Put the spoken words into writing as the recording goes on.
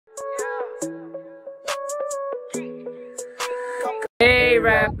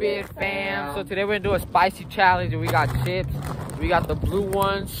Rapid fam. So today we're gonna do a spicy challenge, and we got chips. We got the blue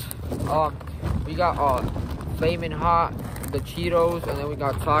ones. We got flaming hot, the Cheetos, and then we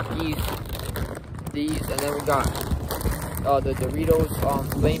got Takis. These, and then we got the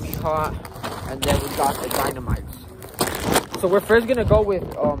Doritos, flaming hot, and then we got the Dynamites. So we're first gonna go with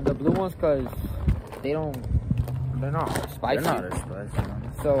the blue ones because they're not spicy. They're not as spicy.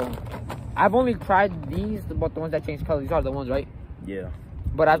 So I've only tried these, but the ones that change color. These are the ones, right? Yeah.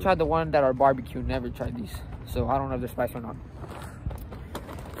 But I tried the one that are barbecue. Never tried these, so I don't know if they're spicy or not.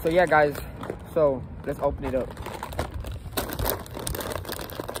 So yeah, guys. So let's open it up.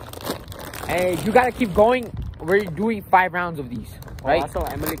 Hey, you gotta keep going. We're doing 5 rounds of these, right? Also,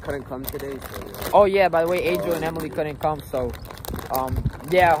 Emily couldn't come today. So yeah. Oh yeah, by the way, Angel and Emily couldn't come, so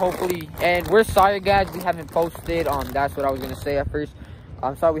yeah, hopefully. And we're sorry, guys, we haven't posted. That's what I was gonna say at first.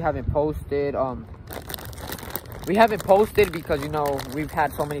 I'm sorry we haven't posted. We haven't posted because, you know, we've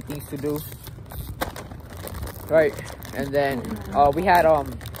had so many things to do, right? And then we had a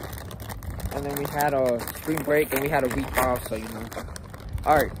spring break, and we had a week off, so you know.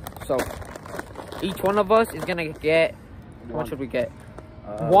 All right, so each one of us is gonna get, what should we get?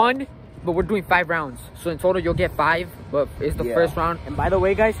 1, but we're doing 5 rounds, so in total you'll get 5, but it's the first round. And by the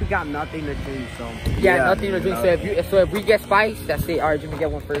way, guys, we got nothing to drink, so yeah, nothing to drink. So if we get spice, that's it. All right, Jimmy,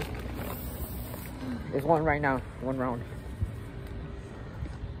 get one first. There's one right now, 1 round.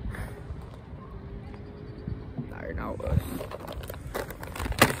 All right, now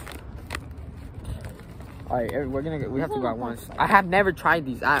all right, we have to go at once. I have never tried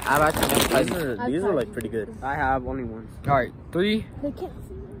these. I've actually never tried these. These are like pretty good. I have only once. All right, 3. They can't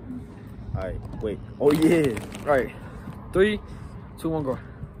see. All right, wait. Oh yeah. All right, 3, 2, 1, go.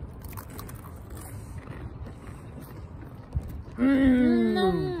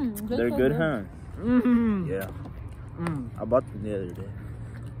 They're good, huh? Yeah. I bought them the other day.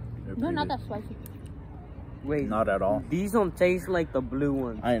 They're not that spicy. Wait, not at all. These don't taste like the blue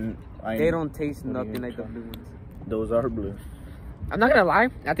ones. They don't taste nothing like the blue ones. Those are blue. I'm not gonna lie.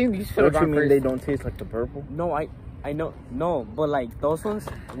 I think these should have Don't you gone mean first. they don't taste like the purple? No, I know. No, but like those ones,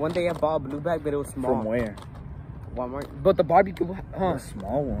 one day I bought a blue bag, but it was small. From where? Walmart. But the barbecue, The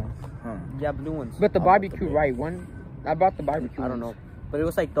small ones, huh? Yeah, blue ones. But the barbecue, right? I bought the barbecue. I don't know. But it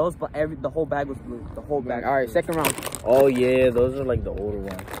was like those, but the whole bag was blue. The whole bag. All right, second round. Oh yeah, those are like the older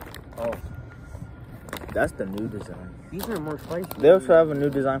ones. Oh. That's the new design. These are more spicy. They also have a new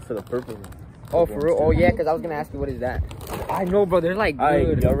design for the purple one. Oh, for real? Oh, yeah, because I was going to ask you, what is that? I know, bro. They're like good.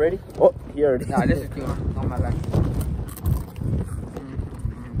 Alright, y'all ready? Oh, you already. Nah, this is too on my back.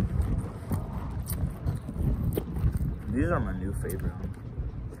 These are my new favorite.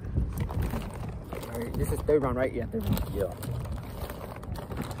 All right, this is 3rd round, right? Yeah, 3rd round.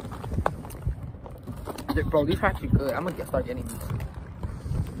 Yeah. Bro, these are actually good. I'm going to start getting these.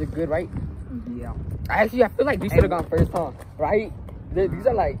 They're good, right? Yeah. I feel like these should have gone first, huh? Right? These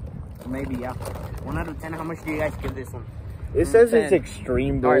are like... Maybe, yeah. 1 out of 10, how much do you guys give this one? It says 10. it's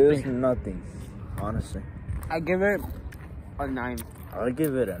extreme, but Alright, it's nothing. Honestly. I give it a 9. I'll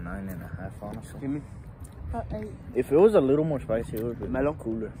give it a 9.5, honestly. Give me 8. If it was a little more spicy, it would be mellow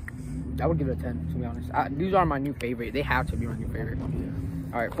cooler. I would give it a 10, to be honest. These are my new favorite. They have to be my new favorite.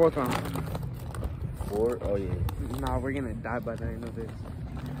 All right, 4th round. 4? Oh, yeah. Nah, we're gonna die by the end of this.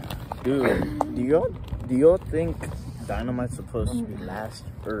 Dude, do y'all think Dynamite's supposed to be last?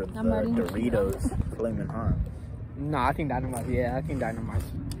 Or the Doritos flaming hot? No, I think Dynamite. Yeah, I think Dynamite.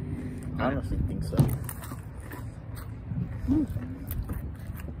 I honestly think so.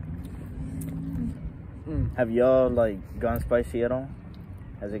 Have y'all like gone spicy at all?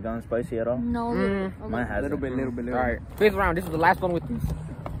 Has it gone spicy at all? No. Mine has. Little bit. All right, 5th round. This is the last one with these.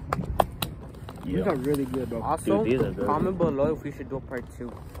 Yeah. These are really good, bro. Also, Dude, these are good. comment below if we should do a part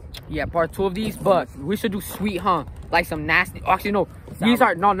 2. Yeah, part 2 of these, but we should do sweet, huh? Like some nasty. Actually, no.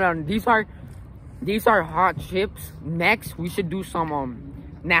 Sour. These are these are hot chips. Next, we should do some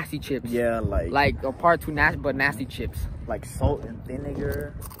nasty chips. Yeah, like a part 2 nasty chips. like salt and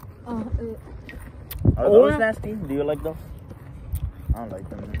vinegar. Uh, Are those nasty? Do you like those? I don't like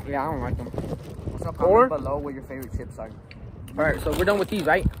them. Yeah, I don't like them. So comment below what your favorite chips are. All right, so we're done with these,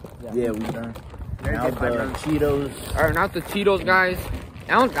 right? Yeah, we done. Very Now good, the Cheetos. All right, now the Cheetos, guys.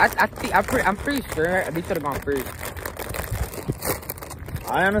 I'm pretty sure they should have gone first.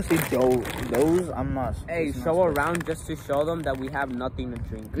 I honestly don't. Those, I'm not. Hey, it's show not around just to show them that we have nothing to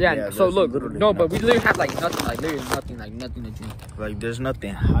drink. Yeah, so there's look, literally no, but we nothing. literally have like nothing, nothing to drink. Like, there's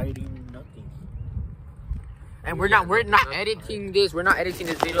nothing hiding, nothing. And we're not editing this. We're not editing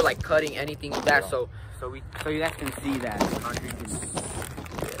this video, like cutting anything like that. So you guys can see that we're not drinking.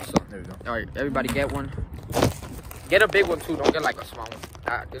 yeah, so There we go. all right, everybody get one. Get a big one too. Don't get like a small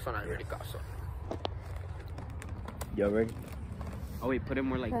one. This one I already got. So. You ready? Oh wait, put it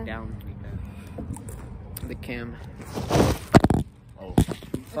more like down. The cam. Oh.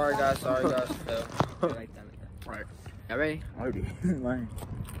 Sorry guys. Sorry guys. Like that, like that. Right. You ready? Already. Mine.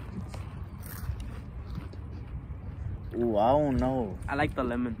 Ooh, I don't know. I like the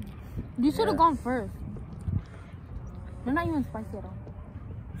lemon. You should have gone first. They're not even spicy at all.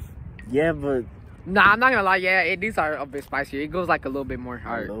 Yeah, but Nah, I'm not gonna lie. Yeah, these are a bit spicier. It goes like a little bit more a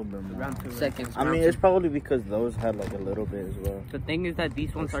hard. little bit more. Round 2. Right? Seconds. I mean, it's probably because those had like a little bit as well. The thing is that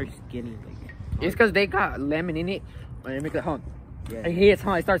these ones are skinny. Like, It's because they got lemon in it. When it makes it hung. yeah. It hits,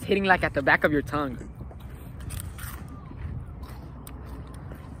 huh? It starts hitting like at the back of your tongue.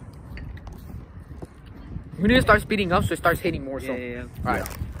 We need to start speeding up so it starts hitting more. So. Yeah. All right.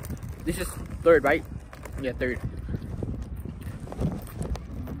 This is third, right? Yeah, third.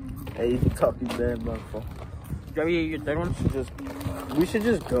 Hey, you talking bad, motherfucker. You ever eat your third one? We should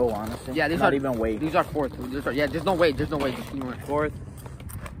just go, honestly. Yeah, these not are even wait. These are fourth. Yeah, just don't wait. Just don't wait. Just one. Fourth.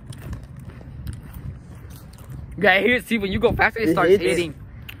 Yeah, here. See, when you go faster, it It starts hits. hitting.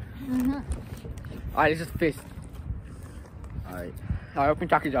 Mm-hmm. All right, this is fist. All right. All right, open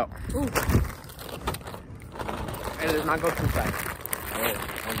Chucky's out. Ooh. Hey, let's not go too fast.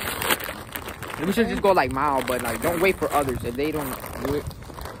 We should just go like mild, but like don't wait for others if they don't do it.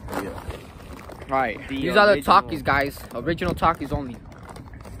 Yeah. All right, The these are the original. Takis, guys. Original Takis only.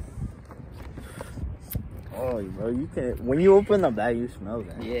 Oh, bro, you can. When you open the bag, you smell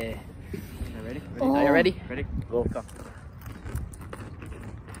that. Yeah. You ready? Oh. Are you ready? Ready? Go.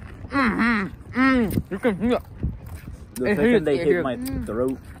 You can hear. The It second hits, they it hit hits. my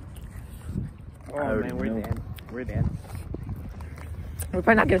throat. I Oh already man, we're know. dead. We're dead. We're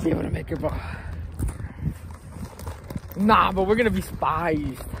probably not gonna be able to make it, bro. Nah, but we're gonna be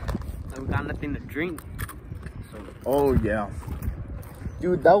spiced. We got nothing to drink. So Oh yeah,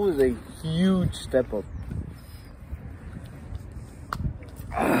 dude, that was a huge step up.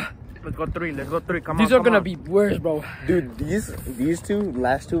 let's go 3. Let's go 3. Come on. These are come gonna on. be worse, bro. Dude, these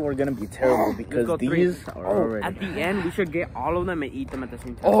last two are gonna be terrible because go 3. these are Oh, already. at the end, we should get all of them and eat them at the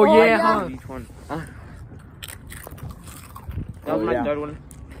same time. Oh, yeah, yeah, huh? huh? Each one. Uh. That was Oh, my yeah. third one.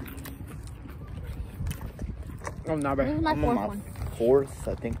 Oh, nah, bro. This is my I'm fourth on my one. fourth,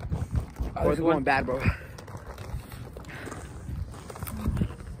 I think. Oh, this is going bad, bro.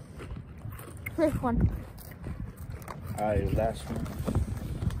 First one. Alright, last one.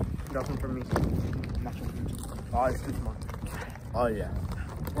 That one for me. Oh, it's too small. Oh yeah.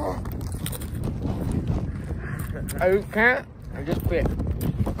 I can't. I just quit.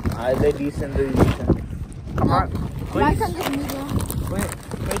 Alright, they're decent. They're decent. Come on. My son is medium. Quit.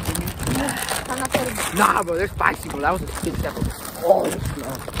 Quit, Jimmy. I'm not kidding. Nah, bro, they're spicy, bro. That was a good step up. Oh, it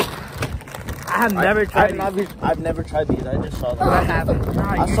smells. I have never tried these. I've never tried these. I just saw them. I haven't.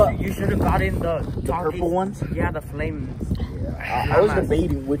 Nah, I saw- you should have gotten the purple ones? Yeah, the flames. I was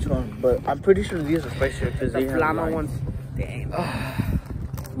debating which one, but I'm pretty sure these are spicier because The they have flama lime. ones. Damn.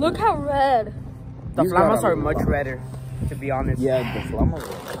 Look how red. The These flamas got a are much lot. redder, to be honest. Yeah, the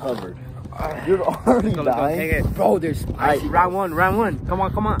flamas are covered. You're already Go, take dying. it. Bro, they're spicy. Round one. Come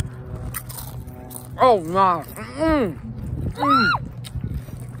on, come on. Oh, nah.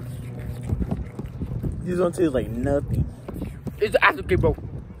 These don't taste like nothing. It's after bro.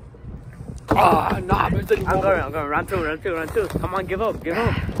 Ah, nah, but it's I'm going. Round two. Come on, give up. Nah,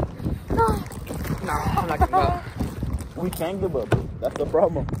 I'm not giving up. We can't give up. That's the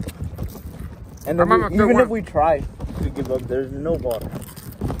problem. And I'm then on my third even one. if we try to give up, there's no water.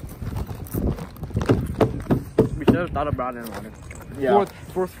 We should have thought about it. Yeah.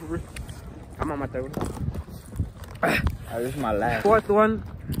 Fourth. I'm on my third one. This is my last. Fourth one.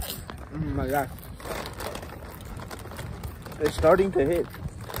 Oh my God. It's starting to hit.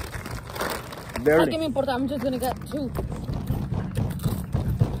 Not Barely. que me importa. I'm just gonna get 2.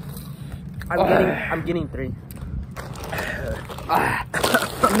 I'm getting 3.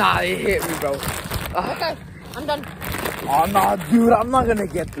 Nah, it hit me, bro. Okay, I'm done. Oh no, dude, I'm not gonna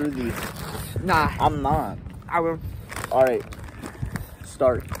get through these. Nah. I'm not. I will. Alright.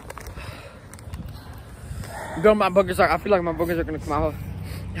 Start. Girl, my boogers are. I feel like my boogers are gonna come out.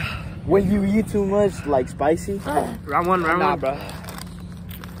 When you eat too much, like spicy, Round one. Nah, bro.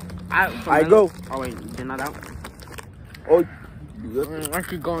 I go. Oh wait, you're not out. Oh, I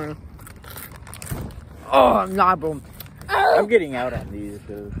keep going. Oh, nah, bro. I'm getting out on these,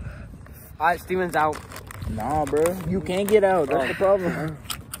 dude. Alright, Steven's out. Nah, bro. You can't get out. That's the problem.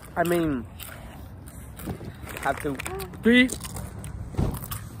 I mean, have to. 3.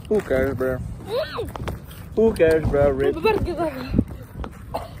 Who cares, bro? Who cares, bro? Rip.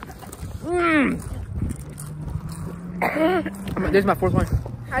 This is my fourth one.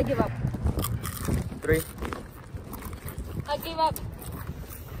 I give up. 3. I give up.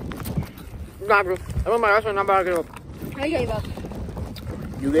 Nah, bro. I want my last one. I'm about to give up. I gave up.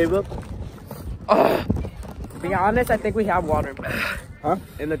 You gave up? To be honest, I think we have water. Huh?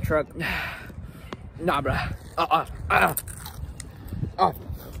 In the truck. Nah, bro.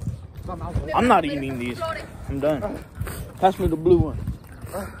 I'm not eating these. I'm done. Pass me the blue one.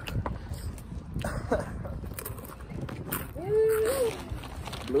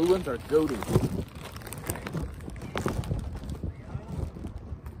 Blue ones are goated.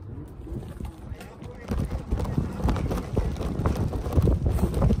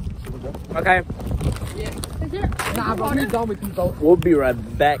 Okay. Nah, bro. We're done with these, bro. We'll be right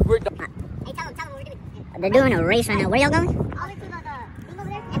back. We're done. Hey, tell them what we're doing. They're doing a race right now. Where y'all going? All the way to the thing over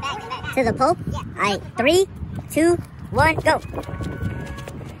there. And back. To the pole? Yeah. All right, 3, 2, 1, go.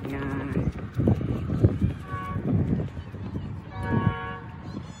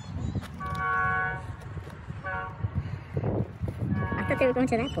 I thought they were going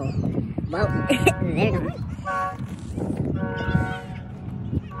to that pole. Well, they're not.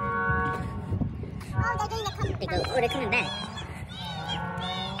 Oh, they're coming back.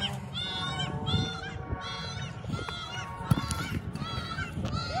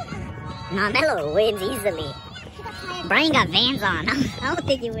 Nah, Mello wins easily. Brian got Vans on. I don't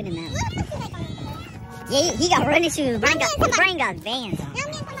think you win in that one. Yeah, he got running shoes. Brian got Vans on.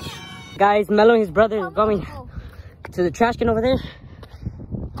 Guys, Mello and his brother is going to the trash can over there.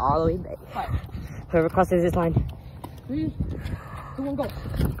 All the way back. Whoever crosses this line. 3, 2, 1, go.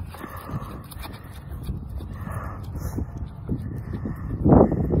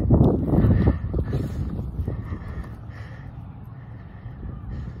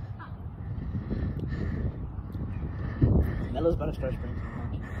 Melo's about to start sprinting.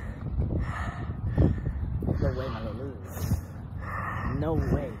 No way, Melo, lose. No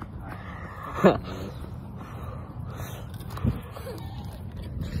way.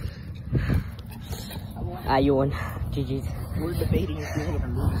 You won. GG's. We're debating if you're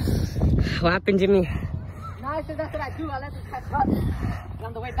gonna lose. What happened, Jimmy? No, I said that's what I do. I let them catch up. And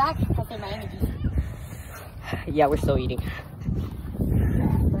on the way back, I'll save my energy. Yeah, we're still eating.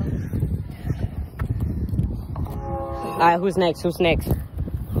 Alright, who's next? Who's next?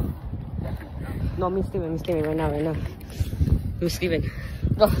 No, me Steven, right now. Who's Steven?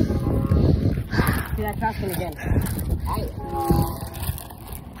 Go. See that trash can again.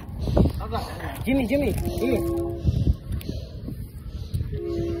 Jimmy. Here.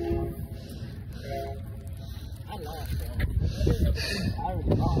 I lost, bro. I already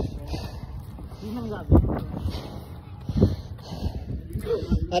lost,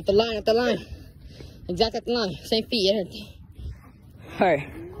 bro. At the line. Exact at the line. Same feet, everything. Alright.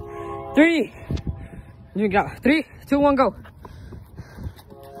 3. You got 3, 2, 1, go.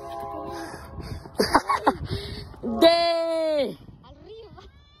 Day.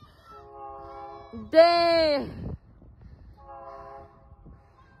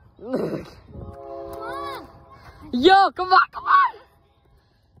 Yo, come on.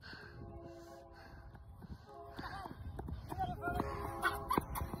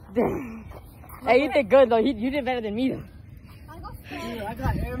 Dang. Hey, you did good though. You did better than me though. I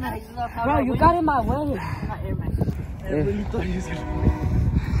got Air Max. Bro, you got in my way. I got Air Max. I really thought he was gonna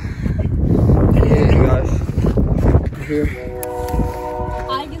Yeah, guys. Here.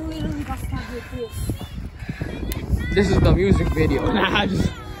 I can literally got stuck with this. This is the music video. Nah,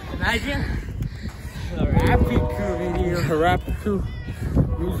 just imagine the Rapit Crew video. Rapit Crew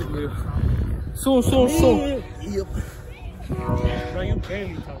music video. So. Yep. Bro, you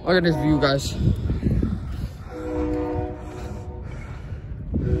barely talk. Look at this view, guys.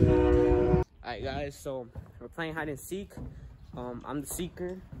 Alright guys, so we're playing hide and seek. I'm the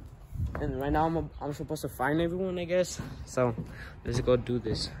seeker, and right now I'm supposed to find everyone, I guess. So let's go do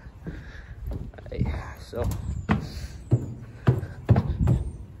this. Alright, so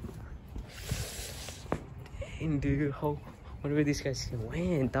dang, dude, whatever these guys can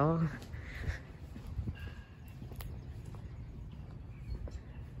win, dog.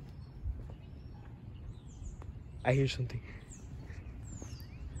 I hear something.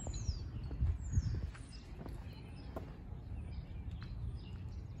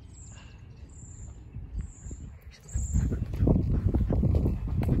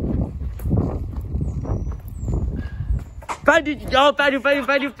 Found you! Oh,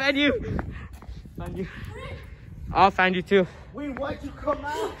 found you! I'll find you too. Wait, why'd you come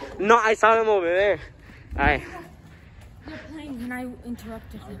out? No, I saw them over there. Alright. They're playing and I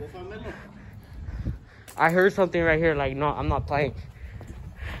interrupted them. I heard something right here, like, no, I'm not playing.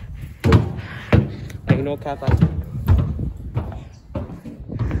 Like, no cap.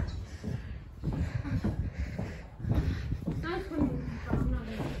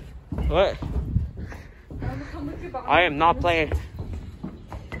 What? I am not playing.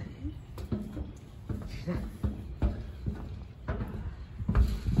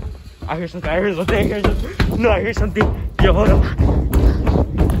 I hear something. I hear something. No, I hear something. Yo, hold on.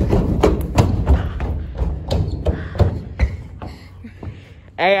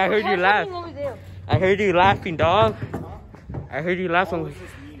 Hey, I heard you laugh. I heard you laughing, dog. I heard you laughing. Oh, it's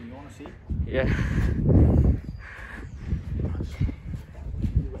just me. You want to see? Yeah.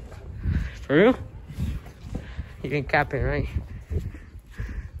 For real? You didn't cap it, right?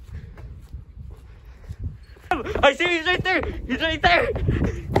 I see he's right there. He's right there.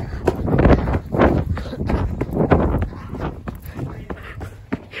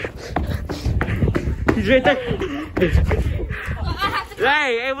 He's right there.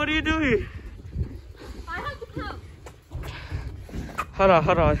 Hey, what are you doing? I have to count.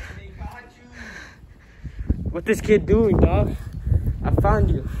 Hold on. What this kid doing, dog? I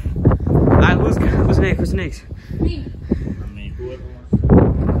found you. Alright, who's next? Who's next? Me. I mean, whoever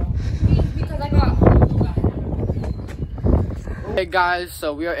wants. Me, because I got. Hey guys,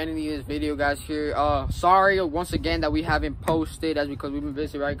 so we are ending this video, guys. Here, sorry once again that we haven't posted. That's because we've been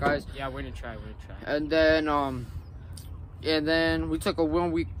busy, right, guys? Yeah, we're gonna try. And then we took a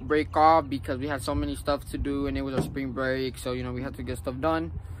 1 week break off because we had so many stuff to do, and it was our spring break, so you know we had to get stuff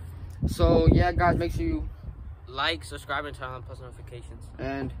done. So yeah, guys, make sure you Like, subscribe, and turn on post notifications.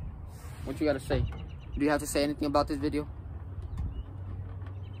 And what you gotta say? Do you have to say anything about this video?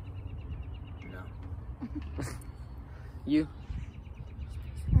 No. You?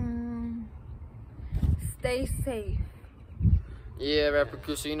 Stay safe. Yeah, Rapit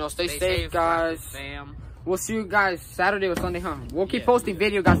Crew. So you know, stay safe, guys. Fam. We'll see you guys Saturday or Sunday, huh? We'll keep posting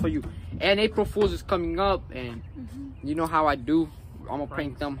video, guys, for you. And April Fool's is coming up, and you know how I do. I'm gonna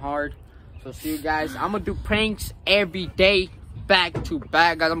prank them hard. So see you guys. I'm gonna do pranks every day, back to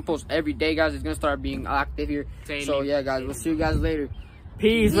back, guys. I'm gonna post every day, guys. It's gonna start being active here. Daily. So yeah, guys, we'll see you guys later.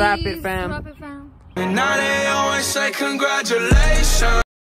 Peace, Rapit fam. Rapit fam. And now they always say congratulations.